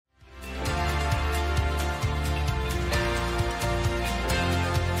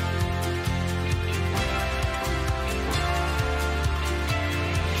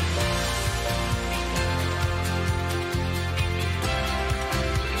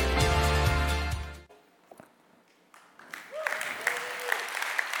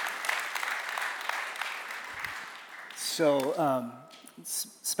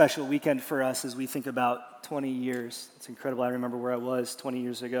Special weekend for us as we think about 20 years. It's incredible. I remember where I was 20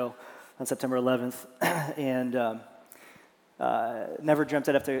 years ago on September 11th, and never dreamt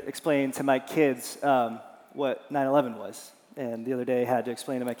I'd have to explain to my kids what 9/11 was. And the other day I had to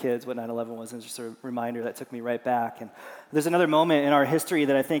explain to my kids what 9/11 was, and it's just a reminder that took me right back. And there's another moment in our history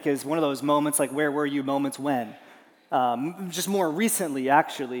that I think is one of those moments, like where were you moments when? Just more recently,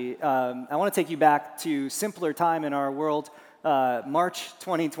 actually. I want to take you back to simpler time in our world, March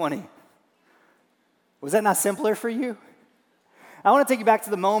 2020. Was that not simpler for you? I want to take you back to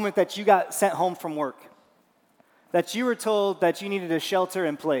the moment that you got sent home from work, that you were told that you needed a shelter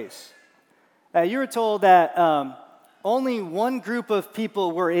in place. You were told that only one group of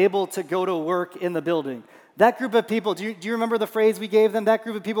people were able to go to work in the building. That group of people, do you remember the phrase we gave them? That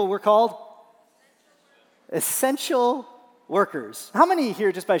group of people were called? Essential workers. How many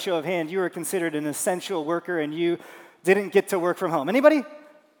here, just by show of hand, you were considered an essential worker and you didn't get to work from home? Anybody? Can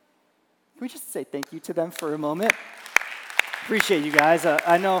we just say thank you to them for a moment? Appreciate you guys.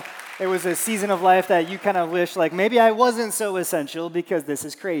 I know it was a season of life that you kind of wish, like, maybe I wasn't so essential because this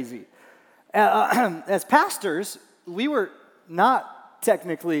is crazy. As pastors, we were not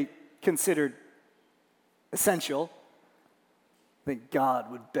technically considered essential. I think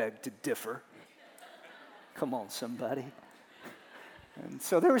God would beg to differ. Come on, somebody. And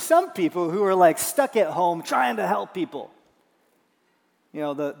so there were some people who were like stuck at home trying to help people. You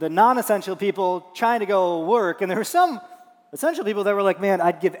know, the non-essential people trying to go work. And there were some essential people that were like, man,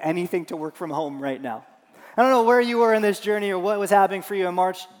 I'd give anything to work from home right now. I don't know where you were in this journey or what was happening for you in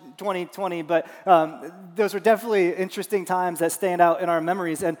March 2020, but those were definitely interesting times that stand out in our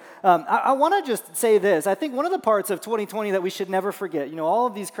memories. And I want to just say this. I think one of the parts of 2020 that we should never forget, you know, all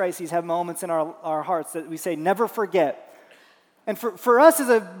of these crises have moments in our hearts that we say never forget. And for us as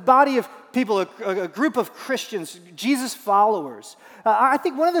a body of people, a group of Christians, Jesus followers, I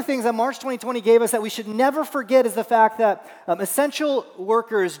think one of the things that March 2020 gave us that we should never forget is the fact that essential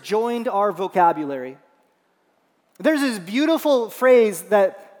workers joined our vocabulary. There's this beautiful phrase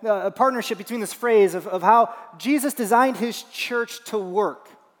that, a partnership between this phrase of how Jesus designed his church to work.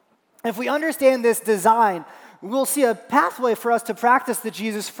 If we understand this design, we'll see a pathway for us to practice the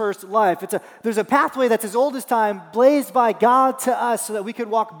Jesus first life. There's a pathway that's as old as time, blazed by God to us so that we could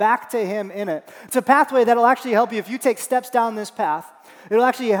walk back to him in it. It's a pathway that'll actually help you if you take steps down this path. It'll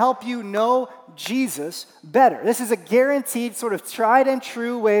actually help you know Jesus better. This is a guaranteed sort of tried and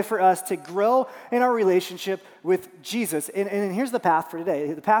true way for us to grow in our relationship with Jesus. And here's the path for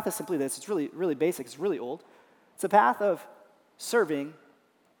today. The path is simply this. It's really, really basic. It's really old. It's a path of serving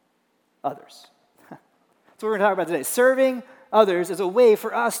others. That's what we're going to talk about today. Serving others is a way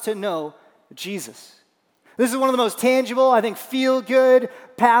for us to know Jesus. This is one of the most tangible, I think, feel-good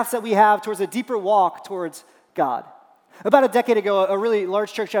paths that we have towards a deeper walk towards God. About a decade ago, a really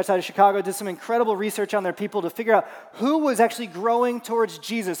large church outside of Chicago did some incredible research on their people to figure out who was actually growing towards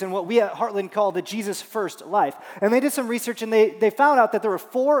Jesus and what we at Heartland call the Jesus first life. And they did some research and they found out that there were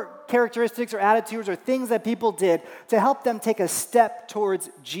 4 characteristics or attitudes or things that people did to help them take a step towards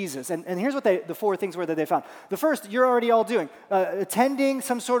Jesus. And here's what the 4 things were that they found. The first, you're already all doing, attending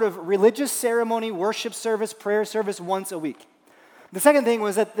some sort of religious ceremony, worship service, prayer service once a week. The second thing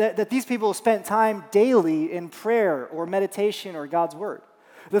was that these people spent time daily in prayer or meditation or God's word.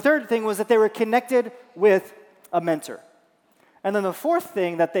 The third thing was that they were connected with a mentor. And then the fourth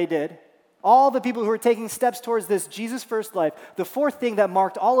thing that they did, all the people who were taking steps towards this Jesus first life, the fourth thing that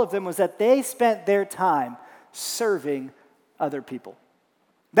marked all of them was that they spent their time serving other people.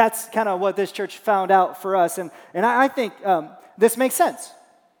 That's kind of what this church found out for us. And I think this makes sense.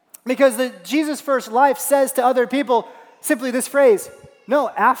 Because the Jesus first life says to other people, simply this phrase, no,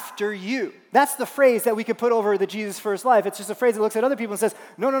 after you. That's the phrase that we could put over the Jesus first life. It's just a phrase that looks at other people and says,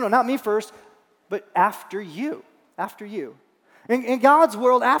 no, not me first, but after you, after you. In God's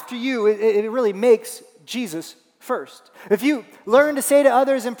world, after you, it really makes Jesus first. If you learn to say to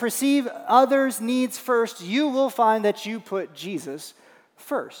others and perceive others' needs first, you will find that you put Jesus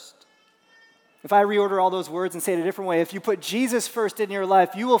first. If I reorder all those words and say it a different way, if you put Jesus first in your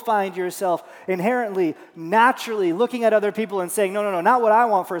life, you will find yourself inherently, naturally looking at other people and saying, no, not what I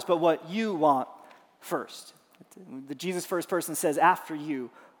want first, but what you want first. The Jesus first person says after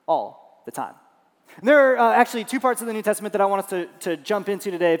you all the time. And there are actually 2 parts of the New Testament that I want us to jump into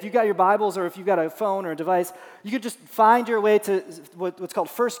today. If you've got your Bibles or if you've got a phone or a device, you could just find your way to what's called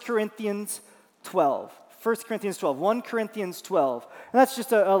 1 Corinthians 12. 1 Corinthians 12, 1 Corinthians 12. And that's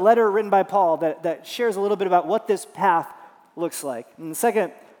just a letter written by Paul that shares a little bit about what this path looks like. And the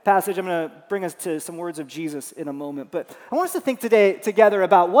second passage. I'm going to bring us to some words of Jesus in a moment. But I want us to think today together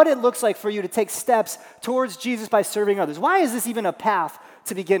about what it looks like for you to take steps towards Jesus by serving others. Why is this even a path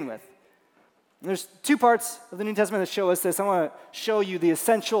to begin with? There's two parts of the New Testament that show us this. I want to show you the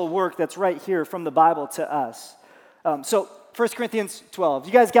essential work that's right here from the Bible to us. So 1 Corinthians 12.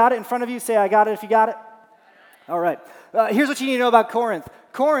 You guys got it in front of you? Say, I got it if you got it. All right. Here's what you need to know about Corinth.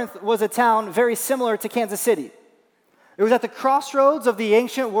 Corinth was a town very similar to Kansas City. It was at the crossroads of the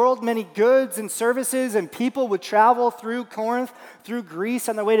ancient world. Many goods and services and people would travel through Corinth, through Greece,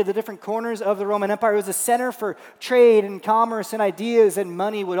 on their way to the different corners of the Roman Empire. It was a center for trade and commerce, and ideas and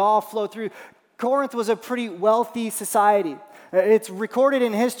money would all flow through. Corinth was a pretty wealthy society. It's recorded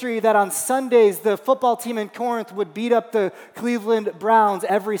in history that on Sundays, the football team in Corinth would beat up the Cleveland Browns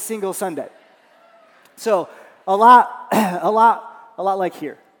every single Sunday. So a lot like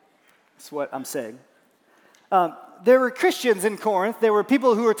here. That's what I'm saying. There were Christians in Corinth. There were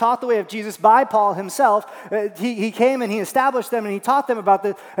people who were taught the way of Jesus by Paul himself. He came and he established them and he taught them about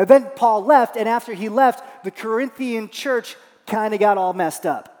this. And then Paul left, and after he left, the Corinthian church kind of got all messed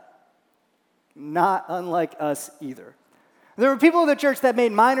up. Not unlike us either. There were people in the church that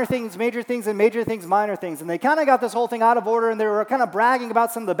made minor things major things and major things minor things, and they kind of got this whole thing out of order, and they were kind of bragging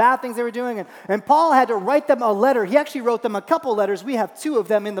about some of the bad things they were doing, and Paul had to write them a letter. He actually wrote them a couple letters. We have two of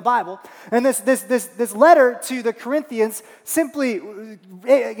them in the Bible, and this letter to the Corinthians simply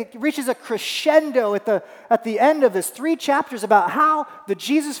it reaches a crescendo at the end of this, 3 chapters about how the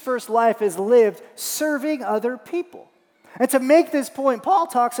Jesus first life is lived serving other people. And to make this point, Paul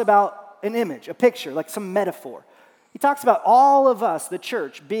talks about an image, a picture, like some metaphor. He talks about all of us, the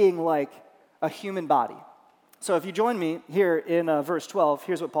church, being like a human body. So if you join me here in verse 12,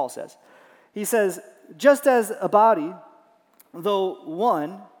 here's what Paul says. He says, just as a body, though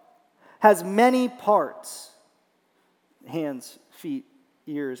one, has many parts, hands, feet,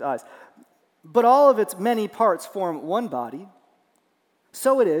 ears, eyes, but all of its many parts form one body,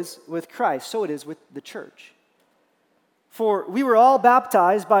 so it is with Christ, so it is with the church. For we were all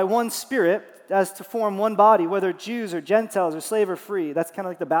baptized by one Spirit as to form one body, whether Jews or Gentiles or slave or free. That's kind of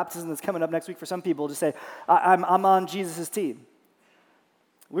like the baptism that's coming up next week for some people to say, I'm on Jesus' team.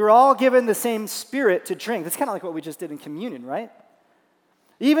 We were all given the same Spirit to drink. That's kind of like what we just did in communion, right?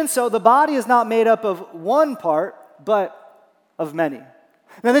 Even so, the body is not made up of one part, but of many.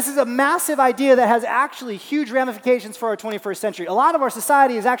 Now, this is a massive idea that has actually huge ramifications for our 21st century. A lot of our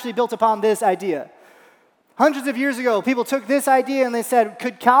society is actually built upon this idea. Hundreds of years ago, people took this idea and they said,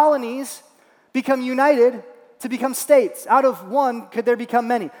 could colonies become united to become states? Out of one, could there become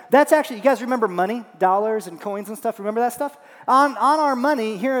many? That's actually, you guys remember money, dollars and coins and stuff? Remember that stuff? On our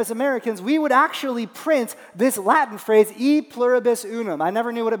money here as Americans, we would actually print this Latin phrase, e pluribus unum. I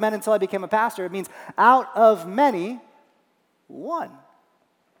never knew what it meant until I became a pastor. It means out of many, one.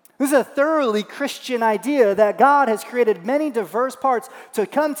 This is a thoroughly Christian idea that God has created many diverse parts to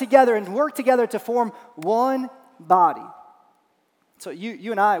come together and work together to form one body. So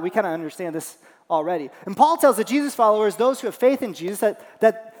you and I, we kind of understand this already. And Paul tells the Jesus followers, those who have faith in Jesus,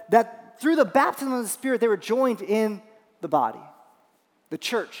 that through the baptism of the Spirit, they were joined in the body, the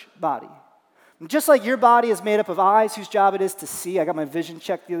church body. And just like your body is made up of eyes whose job it is to see. I got my vision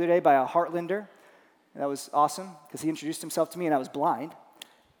checked the other day by a Heartlander. And that was awesome because he introduced himself to me and I was blind.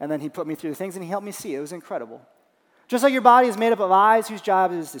 And then he put me through the things and he helped me see. It was incredible. Just like your body is made up of eyes whose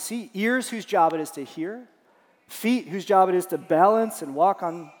job it is to see, ears whose job it is to hear, feet whose job it is to balance and walk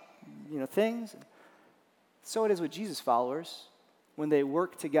on things. So it is with Jesus followers when they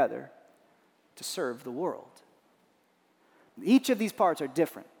work together to serve the world. Each of these parts are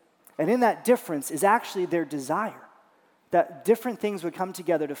different. And in that difference is actually their desire that different things would come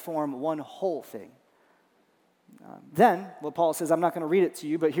together to form one whole thing. Then, what Paul says, I'm not going to read it to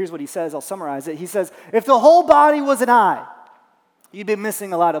you, but here's what he says. I'll summarize it. He says, if the whole body was an eye, you'd be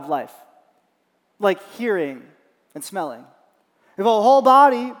missing a lot of life, like hearing and smelling. If a whole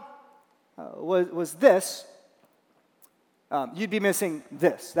body was this, you'd be missing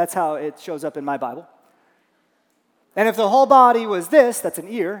this. That's how it shows up in my Bible. And if the whole body was this, that's an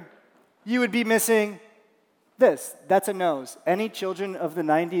ear, you would be missing this. That's a nose. Any children of the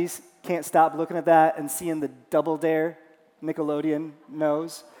 90s can't stop looking at that and seeing the Double Dare Nickelodeon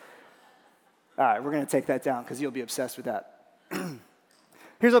nose. All right, we're going to take that down because you'll be obsessed with that.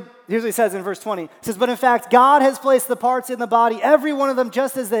 Here's what he says in verse 20. It says, but in fact, God has placed the parts in the body, every one of them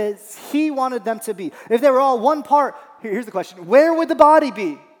just as he wanted them to be. If they were all one part, here's the question, where would the body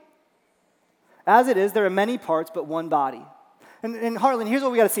be? As it is, there are many parts, but one body. And Harlan, here's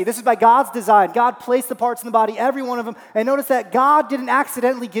what we got to see. This is by God's design. God placed the parts in the body, every one of them. And notice that God didn't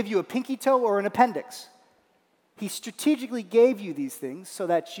accidentally give you a pinky toe or an appendix. He strategically gave you these things so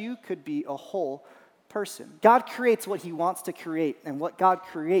that you could be a whole person. God creates what he wants to create, and what God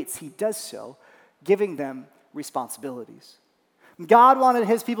creates, he does so, giving them responsibilities. God wanted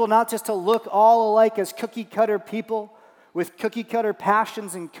his people not just to look all alike as cookie-cutter people with cookie-cutter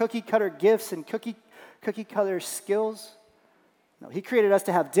passions and cookie-cutter gifts and cookie-cutter skills. No, he created us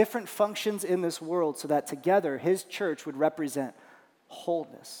to have different functions in this world so that together his church would represent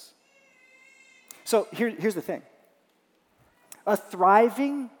wholeness. So here's the thing. A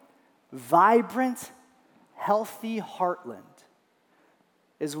thriving, vibrant, healthy heartland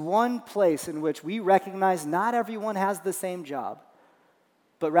is one place in which we recognize not everyone has the same job,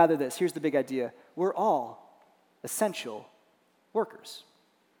 but rather this. Here's the big idea. We're all essential workers.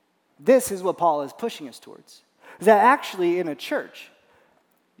 This is what Paul is pushing us towards. That actually in a church,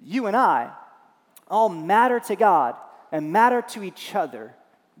 you and I all matter to God and matter to each other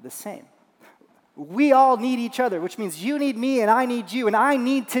the same. We all need each other, which means you need me and I need you, and I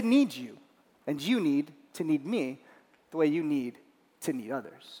need to need you, and you need to need me the way you need to need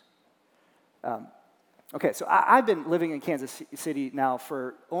others. Okay, so I've been living in Kansas City now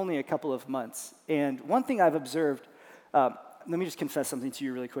for only a couple of months, and one thing I've observed, let me just confess something to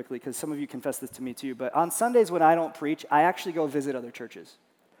you really quickly, because some of you confess this to me too, but on Sundays when I don't preach, I actually go visit other churches.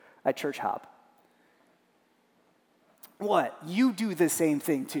 I church hop. What? You do the same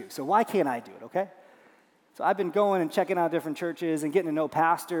thing too, so why can't I do it, okay? So I've been going and checking out different churches and getting to know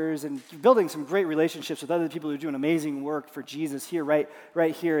pastors and building some great relationships with other people who are doing amazing work for Jesus here,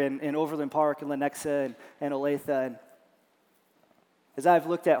 right here in Overland Park and Lenexa and Olathe. And as I've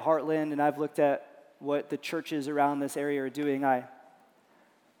looked at Heartland and I've looked at what the churches around this area are doing, I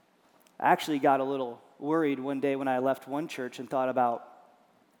actually got a little worried one day when I left one church and thought about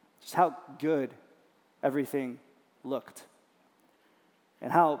just how good everything looked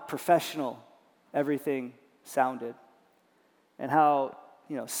and how professional everything sounded and how,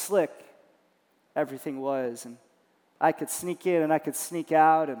 slick everything was. And I could sneak in and I could sneak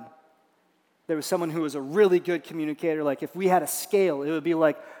out, and there was someone who was a really good communicator. Like if we had a scale, it would be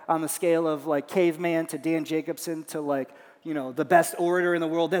like on the scale of like caveman to Dan Jacobson to like, the best orator in the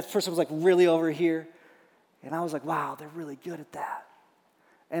world. That person was like really over here. And I was like, wow, they're really good at that.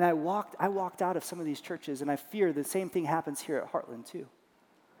 And I walked out of some of these churches, and I fear the same thing happens here at Heartland too.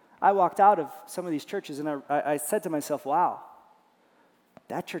 I walked out of some of these churches, and I said to myself, wow,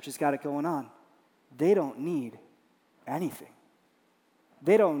 that church has got it going on. They don't need anything.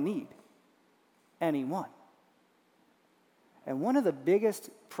 They don't need anyone. And one of the biggest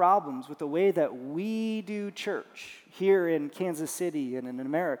problems with the way that we do church here in Kansas City and in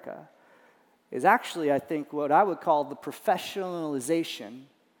America is actually, I think, what I would call the professionalization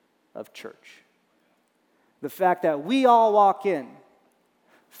of church. The fact that we all walk in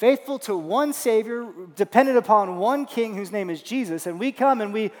faithful to one Savior, dependent upon one King whose name is Jesus, and we come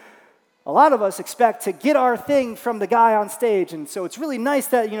and a lot of us expect to get our thing from the guy on stage. And so it's really nice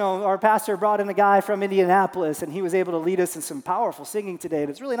that, our pastor brought in a guy from Indianapolis and he was able to lead us in some powerful singing today. And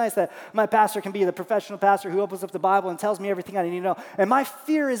it's really nice that my pastor can be the professional pastor who opens up the Bible and tells me everything I need to know. And my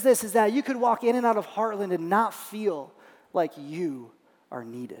fear is this, is that you could walk in and out of Heartland and not feel like you are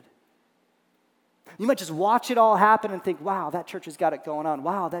needed. You might just watch it all happen and think, wow, that church has got it going on.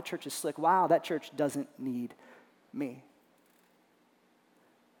 Wow, that church is slick. Wow, that church doesn't need me.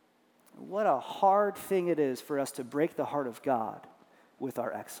 What a hard thing it is for us to break the heart of God with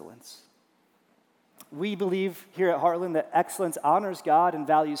our excellence. We believe here at Heartland that excellence honors God and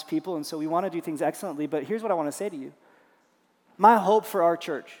values people, and so we want to do things excellently, but here's what I want to say to you. My hope for our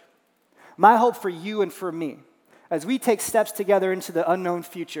church, my hope for you and for me, as we take steps together into the unknown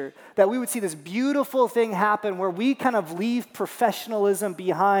future, that we would see this beautiful thing happen where we kind of leave professionalism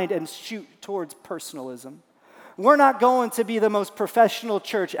behind and shoot towards personalism. We're not going to be the most professional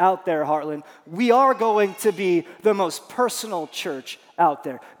church out there, Heartland. We are going to be the most personal church out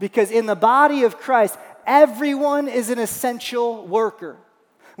there. Because in the body of Christ, everyone is an essential worker.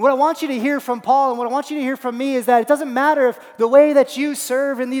 What I want you to hear from Paul and what I want you to hear from me is that it doesn't matter if the way that you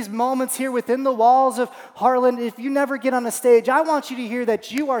serve in these moments here within the walls of Heartland, if you never get on a stage, I want you to hear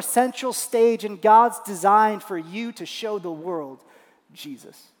that you are central stage in God's design for you to show the world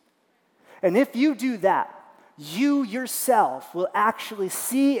Jesus. And if you do that, you yourself will actually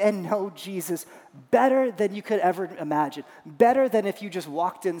see and know Jesus better than you could ever imagine, better than if you just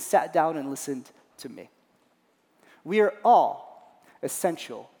walked in, sat down, and listened to me. We are all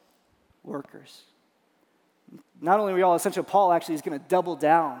essential workers. Not only are we all essential, Paul actually is going to double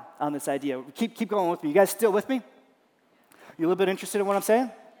down on this idea. Keep going with me. You guys still with me? You a little bit interested in what I'm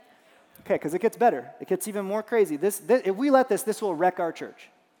saying? Okay, because it gets better. It gets even more crazy. This, if we let this will wreck our church.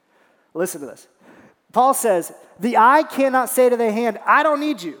 Listen to this. Paul says, the eye cannot say to the hand, I don't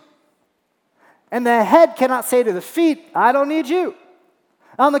need you. And the head cannot say to the feet, I don't need you.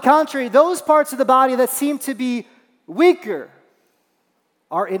 On the contrary, those parts of the body that seem to be weaker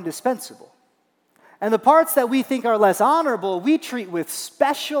are indispensable. And the parts that we think are less honorable, we treat with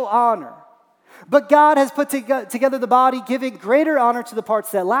special honor. But God has put together the body, giving greater honor to the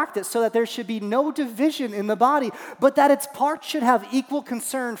parts that lacked it, so that there should be no division in the body, but that its parts should have equal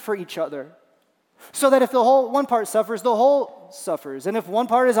concern for each other. So that if one part suffers, the whole suffers. And if one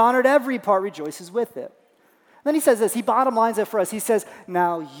part is honored, every part rejoices with it. Then he says this, he bottom lines it for us. He says,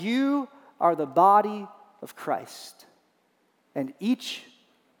 now you are the body of Christ, and each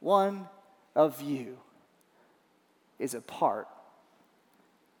one of you is a part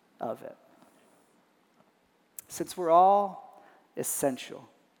of it. Since we're all essential,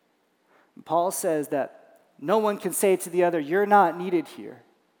 Paul says that no one can say to the other, you're not needed here.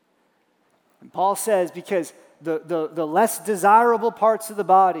 And Paul says, because the less desirable parts of the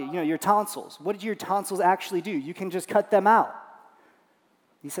body, your tonsils, what do your tonsils actually do? You can just cut them out.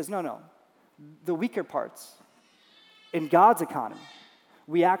 He says, no. The weaker parts, in God's economy,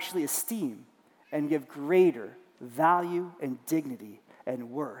 we actually esteem and give greater value and dignity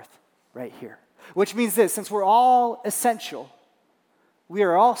and worth right here. Which means this, since we're all essential, we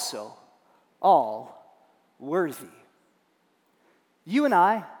are also all worthy. You and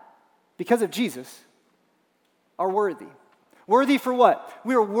I, because of Jesus, are worthy. Worthy for what?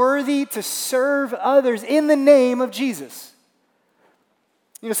 We are worthy to serve others in the name of Jesus.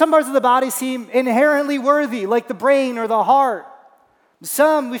 Some parts of the body seem inherently worthy, like the brain or the heart.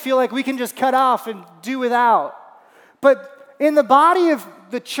 Some we feel like we can just cut off and do without. But in the body of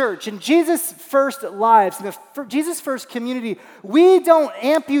the church, in Jesus' first lives, in Jesus' first community, we don't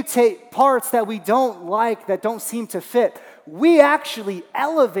amputate parts that we don't like, that don't seem to fit. We actually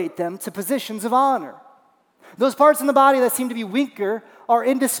elevate them to positions of honor. Those parts in the body that seem to be weaker are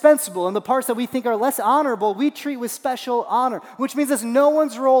indispensable, and the parts that we think are less honorable, we treat with special honor, which means that no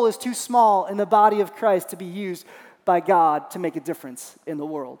one's role is too small in the body of Christ to be used by God to make a difference in the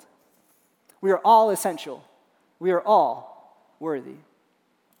world. We are all essential. We are all worthy.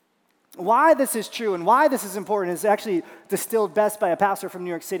 Why this is true and why this is important is actually distilled best by a pastor from New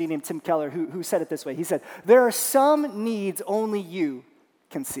York City named Tim Keller, who said it this way. He said, there are some needs only you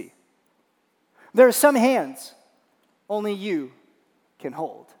can see. There are some hands only you can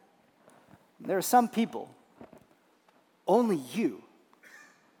hold. There are some people only you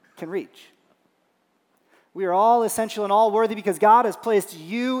can reach. We are all essential and all worthy because God has placed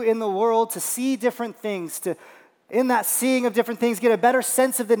you in the world to see different things, to in that seeing of different things, get a better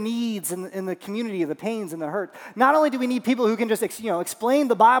sense of the needs in the community, the pains and the hurt. Not only do we need people who can just explain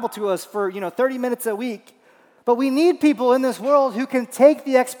the Bible to us for 30 minutes a week, but we need people in this world who can take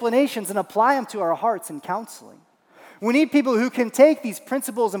the explanations and apply them to our hearts in counseling. We need people who can take these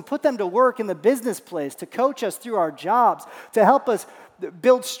principles and put them to work in the business place, to coach us through our jobs, to help us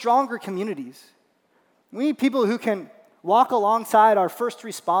build stronger communities. We need people who can walk alongside our first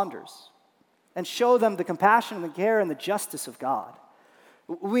responders and show them the compassion and the care and the justice of God.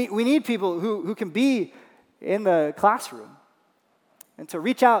 We need people who can be in the classroom and to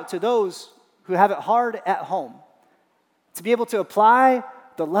reach out to those who have it hard at home, to be able to apply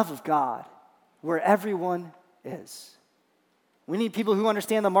the love of God where everyone is. We need people who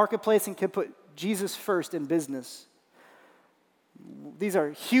understand the marketplace and can put Jesus first in business. These are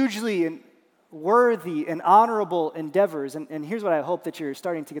hugely worthy and honorable endeavors, and here's what I hope that you're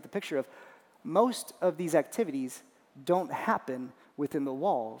starting to get the picture of. Most of these activities don't happen within the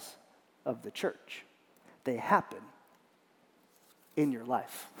walls of the church. They happen in your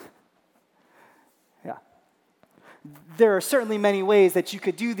life. Yeah. There are certainly many ways that you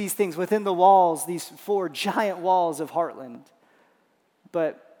could do these things within the walls, these 4 giant walls of Heartland.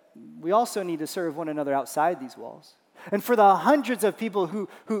 But we also need to serve one another outside these walls. And for the hundreds of people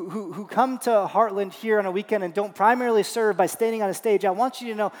who come to Heartland here on a weekend and don't primarily serve by standing on a stage, I want you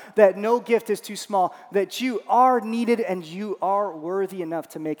to know that no gift is too small, that you are needed and you are worthy enough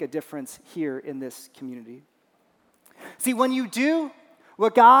to make a difference here in this community. See, when you do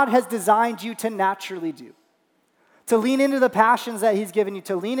what God has designed you to naturally do, to lean into the passions that he's given you,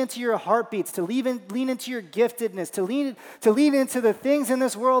 to lean into your heartbeats, to lean into your giftedness, to lean into the things in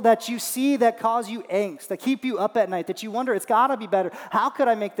this world that you see that cause you angst, that keep you up at night, that you wonder, it's got to be better. How could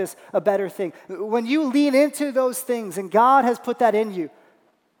I make this a better thing? When you lean into those things and God has put that in you,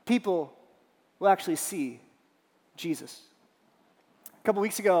 people will actually see Jesus. A couple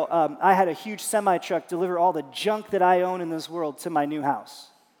weeks ago, I had a huge semi-truck deliver all the junk that I own in this world to my new house.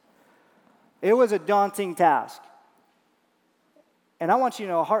 It was a daunting task. And I want you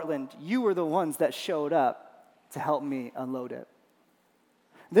to know, Heartland, you were the ones that showed up to help me unload it.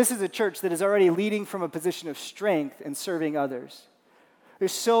 This is a church that is already leading from a position of strength and serving others.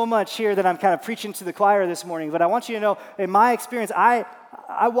 There's so much here that I'm kind of preaching to the choir this morning, but I want you to know, in my experience, I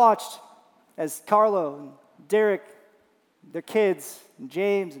watched as Carlo and Derek, their kids, and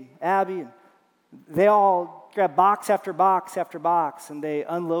James and Abby, and they all grabbed box after box after box, and they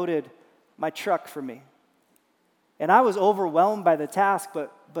unloaded my truck for me. And I was overwhelmed by the task,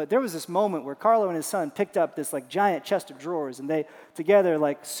 but there was this moment where Carlo and his son picked up this like giant chest of drawers, and they together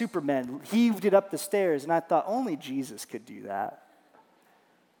like supermen heaved it up the stairs, and I thought only Jesus could do that.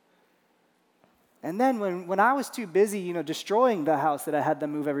 And then when I was too busy, destroying the house that I had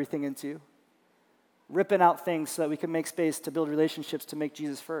them move everything into, ripping out things so that we could make space to build relationships to make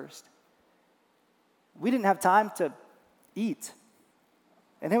Jesus first, we didn't have time to eat.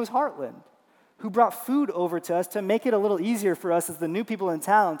 And it was Heartland who brought food over to us to make it a little easier for us as the new people in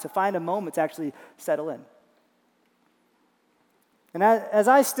town to find a moment to actually settle in. And as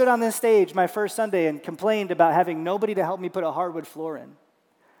I stood on this stage my first Sunday and complained about having nobody to help me put a hardwood floor in,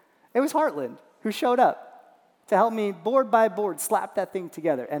 it was Heartland who showed up to help me board by board slap that thing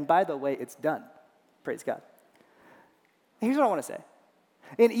together. And by the way, it's done. Praise God. Here's what I want to say.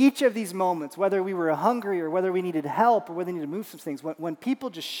 In each of these moments, whether we were hungry or whether we needed help or whether we needed to move some things, when people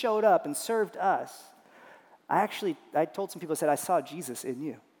just showed up and served us, I told some people, I said, I saw Jesus in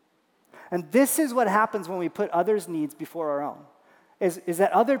you. And this is what happens when we put others' needs before our own, is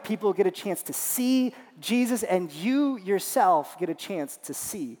that other people get a chance to see Jesus and you yourself get a chance to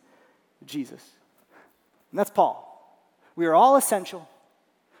see Jesus. And that's Paul. We are all essential.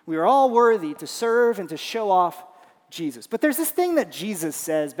 We are all worthy to serve and to show off Jesus. But there's this thing that Jesus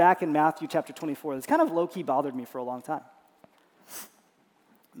says back in Matthew chapter 24 that's kind of low-key bothered me for a long time.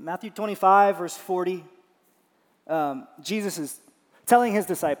 Matthew 25, verse 40, Jesus is telling his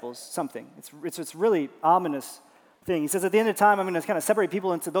disciples something. It's really ominous thing. He says, at the end of time, I'm going to kind of separate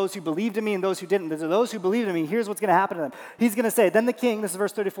people into those who believed in me and those who didn't. To those who believed in me, here's what's going to happen to them. He's going to say, then the king, this is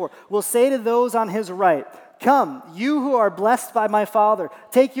verse 34, will say to those on his right, come, you who are blessed by my Father,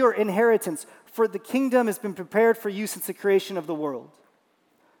 take your inheritance, for the kingdom has been prepared for you since the creation of the world.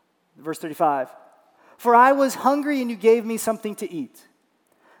 Verse 35, for I was hungry and you gave me something to eat.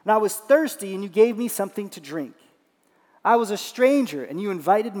 And I was thirsty and you gave me something to drink. I was a stranger and you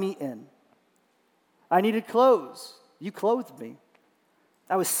invited me in. I needed clothes. You clothed me.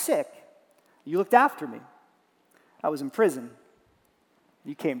 I was sick. You looked after me. I was in prison.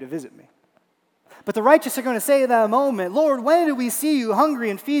 You came to visit me. But the righteous are going to say in that moment, Lord, when did we see you hungry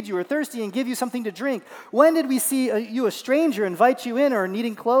and feed you, or thirsty and give you something to drink? When did we see you a stranger, invite you in, or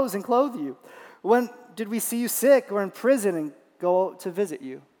needing clothes and clothe you? When did we see you sick or in prison and go to visit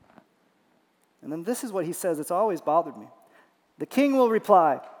you? And then this is what he says. It's always bothered me. The king will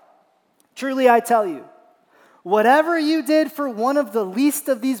reply, truly I tell you, whatever you did for one of the least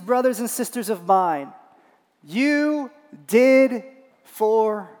of these brothers and sisters of mine, you did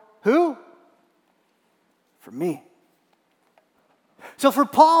for who? For me. So for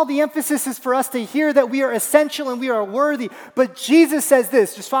Paul, the emphasis is for us to hear that we are essential and we are worthy. But Jesus says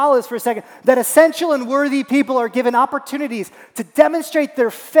this, just follow this for a second, that essential and worthy people are given opportunities to demonstrate their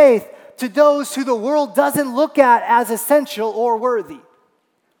faith to those who the world doesn't look at as essential or worthy.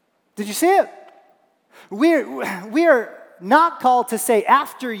 Did you see it? We are not called to say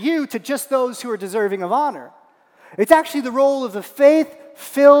after you to just those who are deserving of honor. It's actually the role of the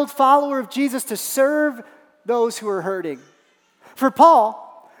faith-filled follower of Jesus to serve those who are hurting. For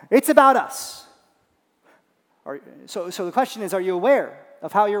Paul, it's about us. So the question is, are you aware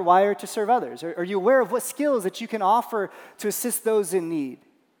of how you're wired to serve others? Are you aware of what skills that you can offer to assist those in need?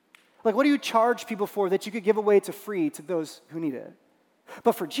 Like, what do you charge people for that you could give away to free to those who need it?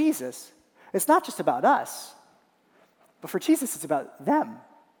 But for Jesus, it's not just about us. But for Jesus, it's about them.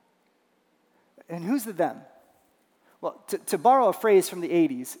 And who's the them? Well, to borrow a phrase from the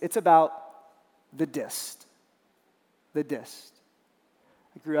 80s, it's about the dissed. The dissed.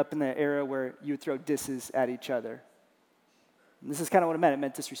 I grew up in the era where you would throw disses at each other. And this is kind of what it meant. It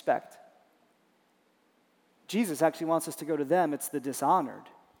meant disrespect. Jesus actually wants us to go to them. It's the dishonored.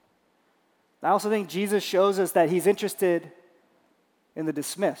 I also think Jesus shows us that he's interested in the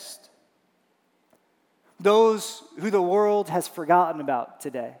dismissed. Those who the world has forgotten about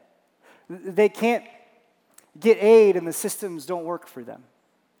today. They can't get aid and the systems don't work for them.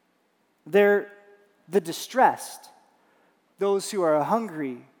 They're the distressed. Those who are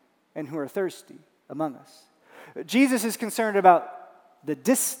hungry and who are thirsty among us. Jesus is concerned about the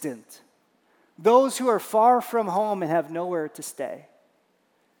distant, those who are far from home and have nowhere to stay.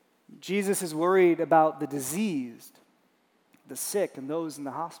 Jesus is worried about the diseased, the sick and those in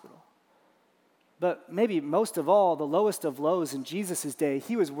the hospital. But maybe most of all, the lowest of lows in Jesus' day,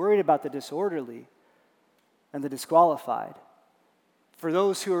 he was worried about the disorderly and the disqualified, for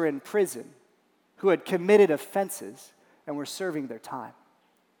those who were in prison, who had committed offenses and were serving their time.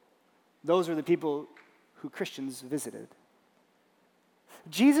 Those were the people who Christians visited.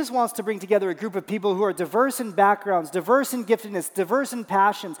 Jesus wants to bring together a group of people who are diverse in backgrounds, diverse in giftedness, diverse in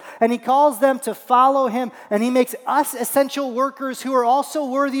passions, and he calls them to follow him, and he makes us essential workers who are also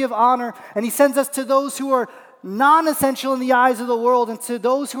worthy of honor, and he sends us to those who are non-essential in the eyes of the world and to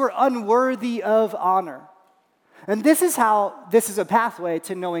those who are unworthy of honor. And this is a pathway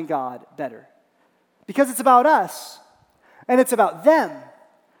to knowing God better. Because it's about us, and it's about them,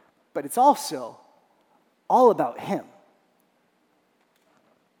 but it's also all about him.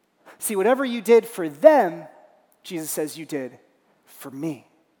 See, whatever you did for them, Jesus says you did for me.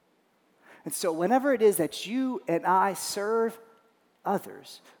 And so whenever it is that you and I serve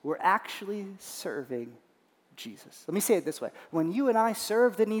others, we're actually serving Jesus. Let me say it this way. When you and I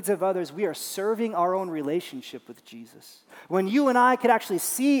serve the needs of others, we are serving our own relationship with Jesus. When you and I could actually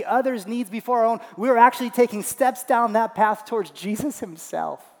see others' needs before our own, we are actually taking steps down that path towards Jesus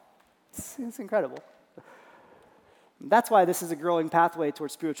himself. It's incredible. That's why this is a growing pathway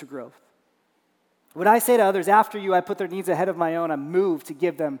towards spiritual growth. When I say to others, after you, I put their needs ahead of my own, I'm moved to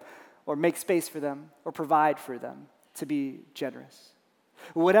give them or make space for them or provide for them, to be generous.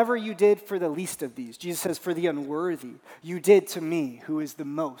 Whatever you did for the least of these, Jesus says, for the unworthy, you did to me, who is the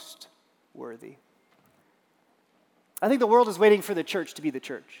most worthy. I think the world is waiting for the church to be the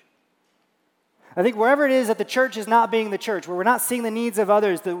church. I think wherever it is that the church is not being the church, where we're not seeing the needs of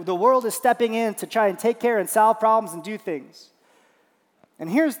others, the world is stepping in to try and take care and solve problems and do things. And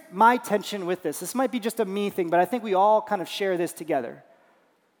here's my tension with this. This might be just a me thing, but I think we all kind of share this together.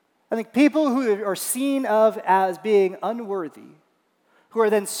 I think people who are seen of as being unworthy, who are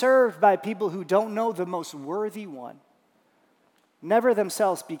then served by people who don't know the most worthy one, never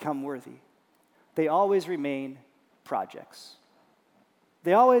themselves become worthy. They always remain projects.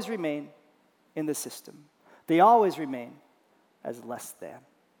 They always remain in the system. They always remain as less than.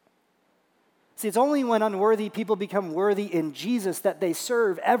 See, it's only when unworthy people become worthy in Jesus that they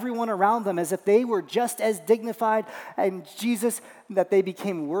serve everyone around them as if they were just as dignified in Jesus that they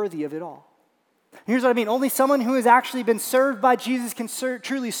became worthy of it all. Here's what I mean. Only someone who has actually been served by Jesus can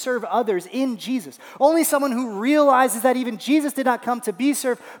truly serve others in Jesus. Only someone who realizes that even Jesus did not come to be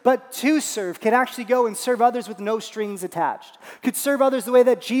served, but to serve, can actually go and serve others with no strings attached. Could serve others the way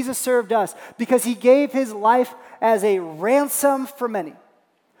that Jesus served us because he gave his life as a ransom for many.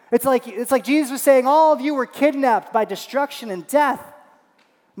 It's like Jesus was saying, all of you were kidnapped by destruction and death.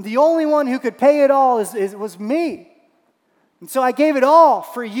 The only one who could pay it all was me. And so I gave it all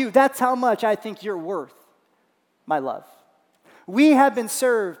for you. That's how much I think you're worth my love. We have been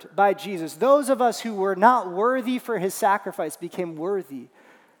served by Jesus. Those of us who were not worthy for his sacrifice became worthy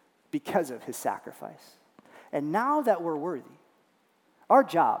because of his sacrifice. And now that we're worthy, our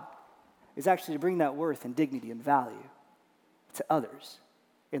job is actually to bring that worth and dignity and value to others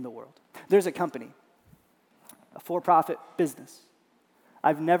in the world. There's a company, a for-profit business.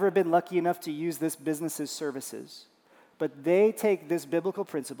 I've never been lucky enough to use this business's services, but they take this biblical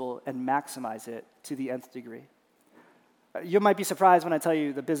principle and maximize it to the nth degree. You might be surprised when I tell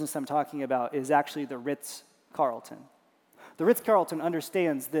you the business I'm talking about is actually the Ritz-Carlton. The Ritz-Carlton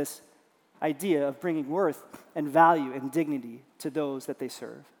understands this idea of bringing worth and value and dignity to those that they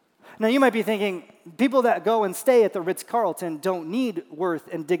serve. Now, you might be thinking, people that go and stay at the Ritz-Carlton don't need worth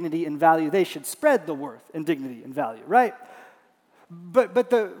and dignity and value. They should spread the worth and dignity and value, right? But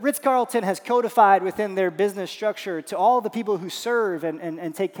the Ritz-Carlton has codified within their business structure to all the people who serve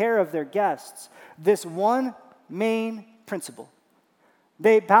and take care of their guests this one main principle.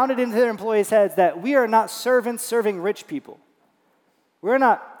 They pounded into their employees' heads that we are not servants serving rich people. We're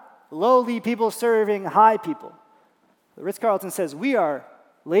not lowly people serving high people. The Ritz-Carlton says we are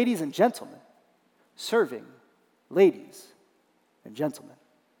ladies and gentlemen serving ladies and gentlemen.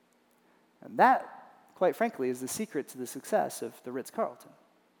 And that, quite frankly, is the secret to the success of the Ritz-Carlton.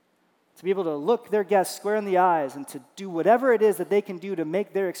 To be able to look their guests square in the eyes and to do whatever it is that they can do to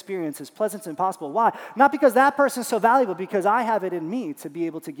make their experience as pleasant as possible. Why? Not because that person's so valuable, because I have it in me to be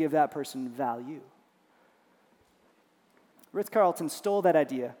able to give that person value. Ritz-Carlton stole that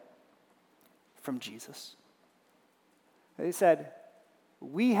idea from Jesus. They said,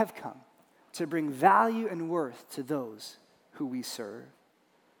 we have come to bring value and worth to those who we serve.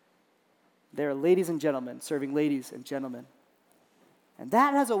 They are ladies and gentlemen serving ladies and gentlemen. And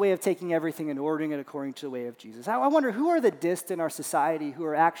that has a way of taking everything and ordering it according to the way of Jesus. I wonder, who are the dist in our society who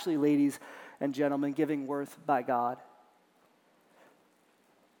are actually ladies and gentlemen giving worth by God?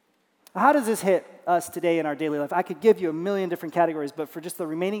 How does this hit us today in our daily life? I could give you a million different categories, but for just the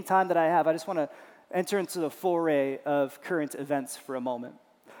remaining time that I have, I just want to enter into the foray of current events for a moment.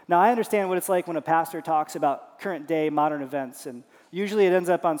 Now, I understand what it's like when a pastor talks about current day modern events, and usually it ends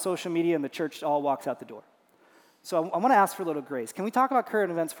up on social media and the church all walks out the door. So I want to ask for a little grace. Can we talk about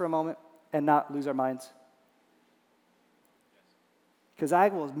current events for a moment and not lose our minds? Because I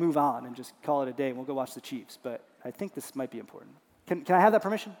will move on and just call it a day and we'll go watch the Chiefs, but I think this might be important. Can I have that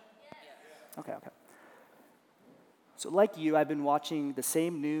permission? Okay. So like you, I've been watching the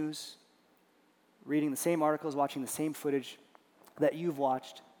same news, reading the same articles, watching the same footage that you've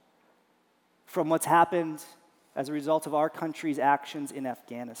watched from what's happened as a result of our country's actions in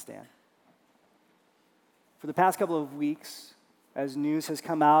Afghanistan. For the past couple of weeks, as news has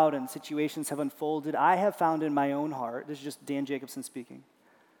come out and situations have unfolded, I have found in my own heart, this is just Dan Jacobson speaking,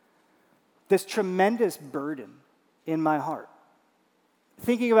 this tremendous burden in my heart.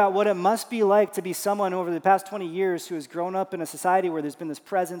 Thinking about what it must be like to be someone over the past 20 years who has grown up in a society where there's been this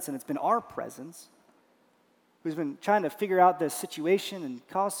presence, and it's been our presence, who's been trying to figure out this situation and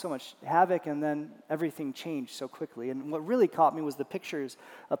caused so much havoc, and then everything changed so quickly. And what really caught me was the pictures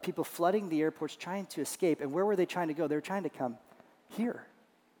of people flooding the airports trying to escape. And where were they trying to go? They were trying to come here.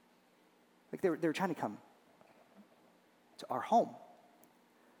 Like they were trying to come to our home.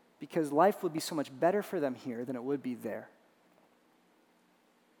 Because life would be so much better for them here than it would be there.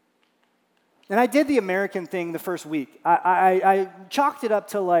 And I did the American thing the first week. I chalked it up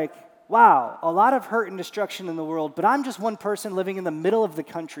to like, wow, a lot of hurt and destruction in the world, but I'm just one person living in the middle of the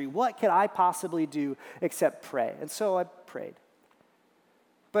country. What could I possibly do except pray? And so I prayed.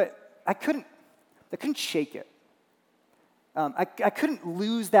 But I couldn't shake it. I couldn't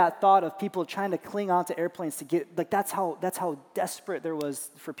lose that thought of people trying to cling onto airplanes to get, like that's how desperate there was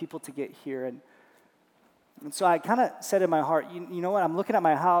for people to get here. And so I kind of said in my heart, you know what, I'm looking at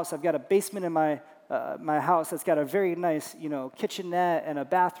my house. I've got a basement in my house that's got a very nice, kitchenette and a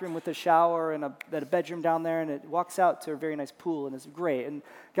bathroom with a shower and a bedroom down there, and it walks out to a very nice pool, and it's great. And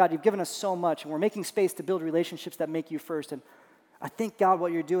God, you've given us so much, and we're making space to build relationships that make you first. And I think, God,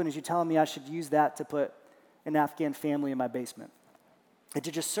 what you're doing is you're telling me I should use that to put an Afghan family in my basement and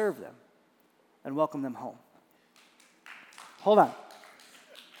to just serve them and welcome them home. Hold on.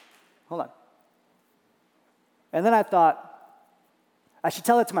 And then I thought, I should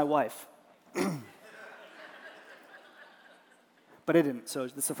tell it to my wife. But I didn't, so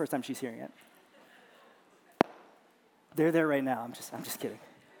this is the first time she's hearing it. They're there right now. I'm just kidding.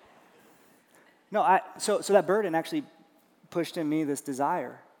 No, so that burden actually pushed in me this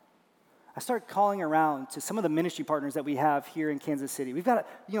desire. I started calling around to some of the ministry partners that we have here in Kansas City. We've got,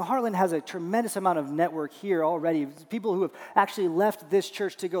 Heartland has a tremendous amount of network here already. People who have actually left this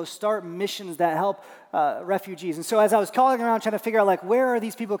church to go start missions that help refugees. And so as I was calling around trying to figure out, where are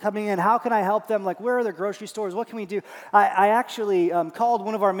these people coming in? How can I help them? Where are their grocery stores? What can we do? I actually called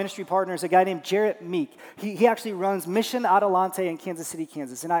one of our ministry partners, a guy named Jarrett Meek. He actually runs Mission Adelante in Kansas City,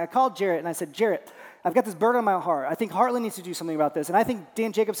 Kansas. And I called Jarrett and I said, Jarrett, I've got this burden on my heart. I think Heartland needs to do something about this. And I think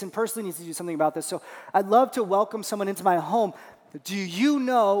Dan Jacobson personally needs to do something about this. So I'd love to welcome someone into my home. Do you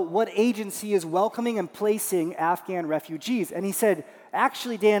know what agency is welcoming and placing Afghan refugees? And he said,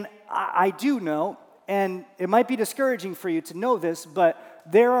 actually, Dan, I do know. And it might be discouraging for you to know this, but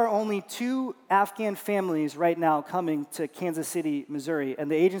there are only 2 Afghan families right now coming to Kansas City, Missouri.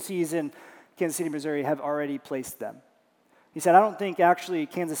 And the agencies in Kansas City, Missouri have already placed them. He said, I don't think actually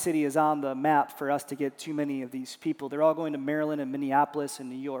Kansas City is on the map for us to get too many of these people. They're all going to Maryland and Minneapolis and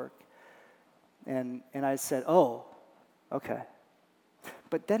New York. And I said, oh, okay.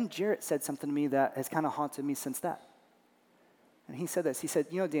 But then Jarrett said something to me that has kind of haunted me since that. And he said this. He said,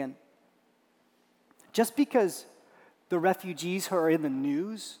 Dan, just because the refugees who are in the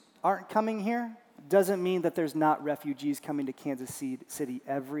news aren't coming here doesn't mean that there's not refugees coming to Kansas City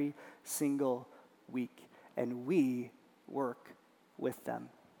every single week. And we work with them.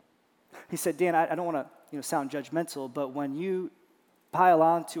 He said, Dan, I don't want to sound judgmental, but when you pile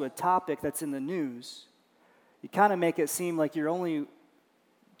on to a topic that's in the news, you kind of make it seem like you're only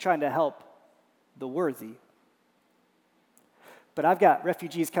trying to help the worthy. But I've got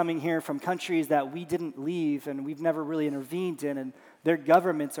refugees coming here from countries that we didn't leave and we've never really intervened in, and their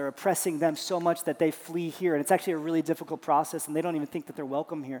governments are oppressing them so much that they flee here. And it's actually a really difficult process, and they don't even think that they're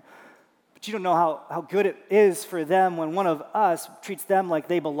welcome here. But you don't know how good it is for them when one of us treats them like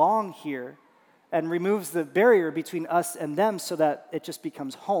they belong here and removes the barrier between us and them so that it just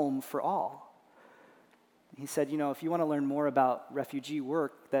becomes home for all. He said, if you want to learn more about refugee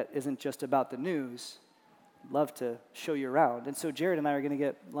work that isn't just about the news, I'd love to show you around. And so Jared and I are going to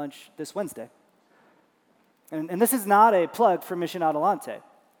get lunch this Wednesday. And this is not a plug for Mission Adelante.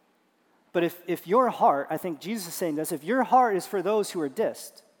 But if your heart, I think Jesus is saying this, if your heart is for those who are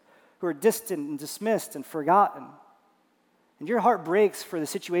distant and dismissed and forgotten, and your heart breaks for the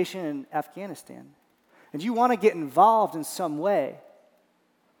situation in Afghanistan, and you want to get involved in some way,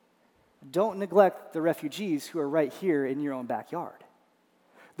 don't neglect the refugees who are right here in your own backyard.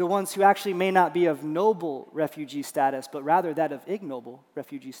 The ones who actually may not be of noble refugee status, but rather that of ignoble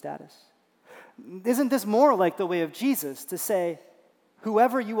refugee status. Isn't this more like the way of Jesus to say,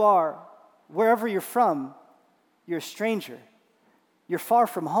 whoever you are, wherever you're from, you're a stranger. You're far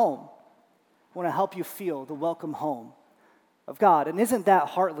from home. I want to help you feel the welcome home of God. And isn't that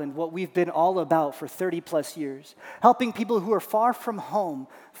Heartland what we've been all about for 30 plus years? Helping people who are far from home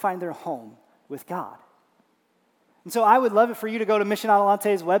find their home with God. And so I would love it for you to go to Mission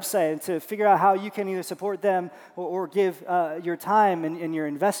Adelante's website and to figure out how you can either support them or give your time and your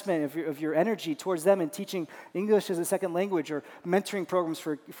investment of your energy towards them in teaching English as a second language or mentoring programs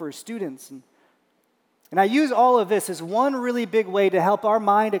for students. And I use all of this as one really big way to help our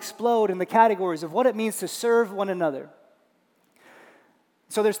mind explode in the categories of what it means to serve one another.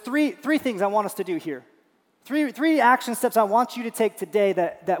 So there's three things I want us to do here. Three action steps I want you to take today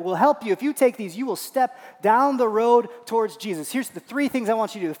that will help you. If you take these, you will step down the road towards Jesus. Here's the three things I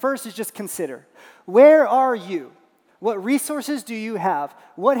want you to do. The first is just consider. Where are you? What resources do you have?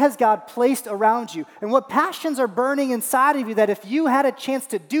 What has God placed around you? And what passions are burning inside of you that if you had a chance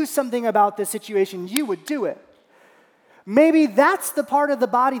to do something about this situation, you would do it? Maybe that's the part of the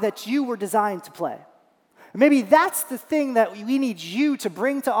body that you were designed to play. Maybe that's the thing that we need you to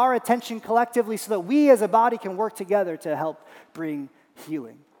bring to our attention collectively so that we as a body can work together to help bring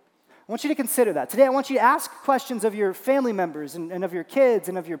healing. I want you to consider that. Today I want you to ask questions of your family members and of your kids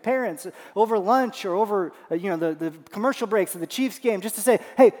and of your parents over lunch or over the commercial breaks of the Chiefs game just to say,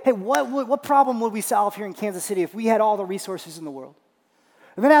 hey, what problem would we solve here in Kansas City if we had all the resources in the world?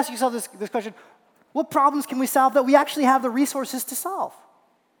 And then ask yourself this question, what problems can we solve that we actually have the resources to solve?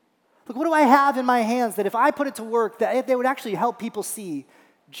 Look, what do I have in my hands that if I put it to work, that they would actually help people see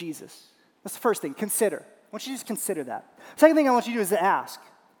Jesus? That's the first thing, consider. I want you to just consider that. Second thing I want you to do is to ask.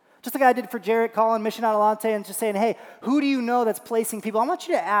 Just like I did for Jarrett calling Mission Adelante and just saying, hey, who do you know that's placing people? I want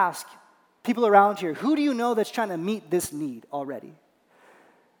you to ask people around here, who do you know that's trying to meet this need already?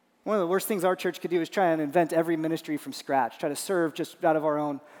 One of the worst things our church could do is try and invent every ministry from scratch, try to serve just out of our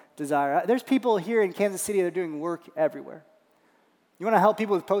own desire. There's people here in Kansas City that are doing work everywhere. You want to help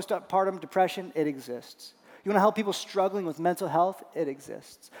people with postpartum depression? It exists. You want to help people struggling with mental health? It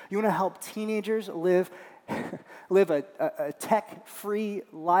exists. You want to help teenagers live a tech-free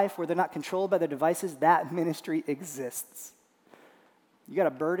life where they're not controlled by their devices? That ministry exists. You got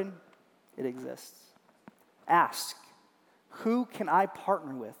a burden? It exists. Ask, who can I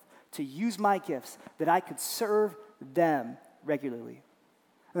partner with to use my gifts that I could serve them regularly?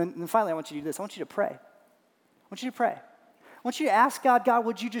 And then finally, I want you to do this. I want you to pray. I want you to pray. I want you to ask God,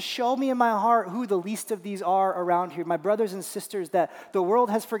 would you just show me in my heart who the least of these are around here, my brothers and sisters that the world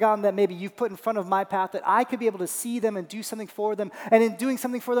has forgotten that maybe you've put in front of my path, that I could be able to see them and do something for them, and in doing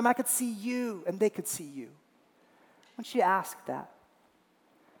something for them, I could see you, and they could see you. I want you to ask that.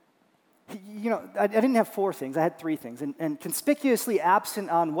 I didn't have 4 things, I had 3 things, and conspicuously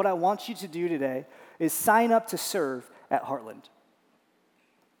absent on what I want you to do today is sign up to serve at Heartland.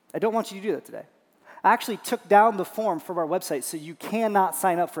 I don't want you to do that today. I actually took down the form from our website, so you cannot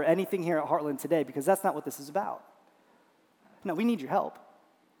sign up for anything here at Heartland today because that's not what this is about. No, we need your help.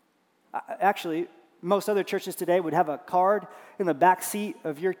 Actually, most other churches today would have a card in the back seat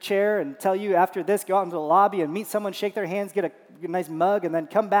of your chair and tell you after this, go out into the lobby and meet someone, shake their hands, get a nice mug, and then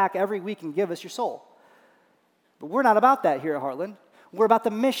come back every week and give us your soul. But we're not about that here at Heartland. We're about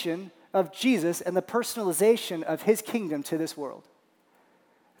the mission of Jesus and the personalization of his kingdom to this world.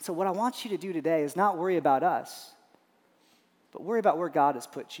 So what I want you to do today is not worry about us, but worry about where God has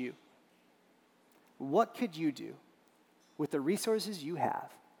put you. What could you do with the resources you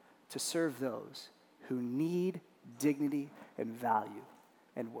have to serve those who need dignity and value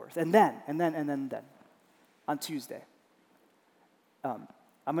and worth? And then, on Tuesday, I'm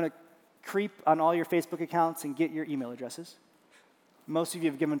going to creep on all your Facebook accounts and get your email addresses. Most of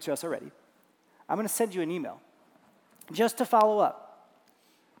you have given them to us already. I'm going to send you an email just to follow up.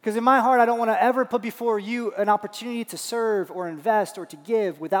 Because in my heart, I don't want to ever put before you an opportunity to serve or invest or to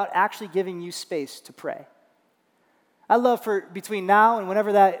give without actually giving you space to pray. I'd love for between now and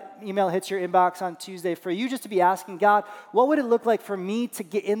whenever that email hits your inbox on Tuesday, for you just to be asking God, what would it look like for me to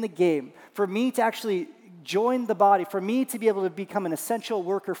get in the game, for me to actually join the body, for me to be able to become an essential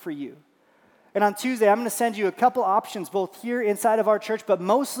worker for you? And on Tuesday, I'm going to send you a couple options, both here inside of our church, but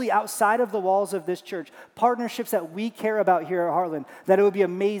mostly outside of the walls of this church, partnerships that we care about here at Heartland, that it would be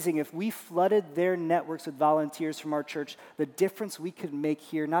amazing if we flooded their networks with volunteers from our church, the difference we could make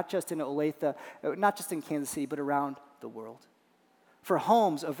here, not just in Olathe, not just in Kansas City, but around the world. For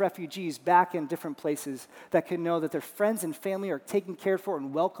homes of refugees back in different places that can know that their friends and family are taken care for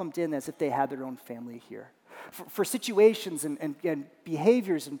and welcomed in as if they had their own family here. For situations and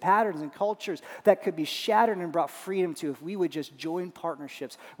behaviors and patterns and cultures that could be shattered and brought freedom to if we would just join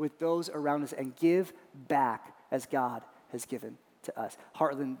partnerships with those around us and give back as God has given to us.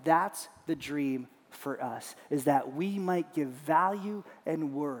 Heartland, that's the dream for us, is that we might give value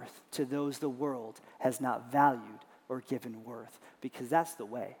and worth to those the world has not valued or given worth, because that's the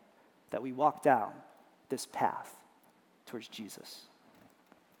way that we walk down this path towards Jesus.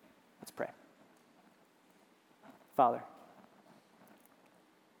 Let's pray. Father,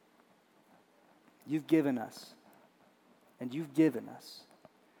 you've given us, and you've given us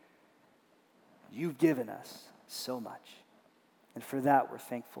so much. And for that, we're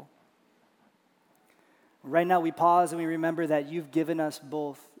thankful. Right now, we pause and we remember that you've given us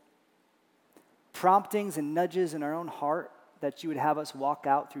both promptings and nudges in our own heart that you would have us walk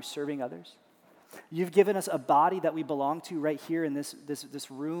out through serving others. You've given us a body that we belong to right here in this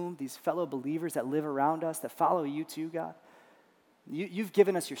room, these fellow believers that live around us, that follow you too, God. You've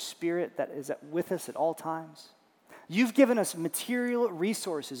given us your spirit that is with us at all times. You've given us material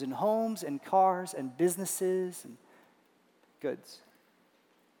resources in homes and cars and businesses and goods.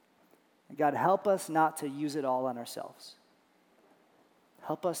 And God, help us not to use it all on ourselves.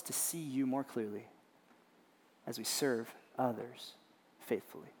 Help us to see you more clearly as we serve others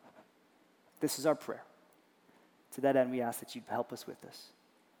faithfully. This is our prayer. To that end, we ask that you help us with this.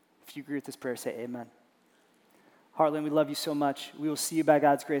 If you agree with this prayer, say amen. Heartland, we love you so much. We will see you by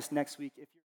God's grace next week.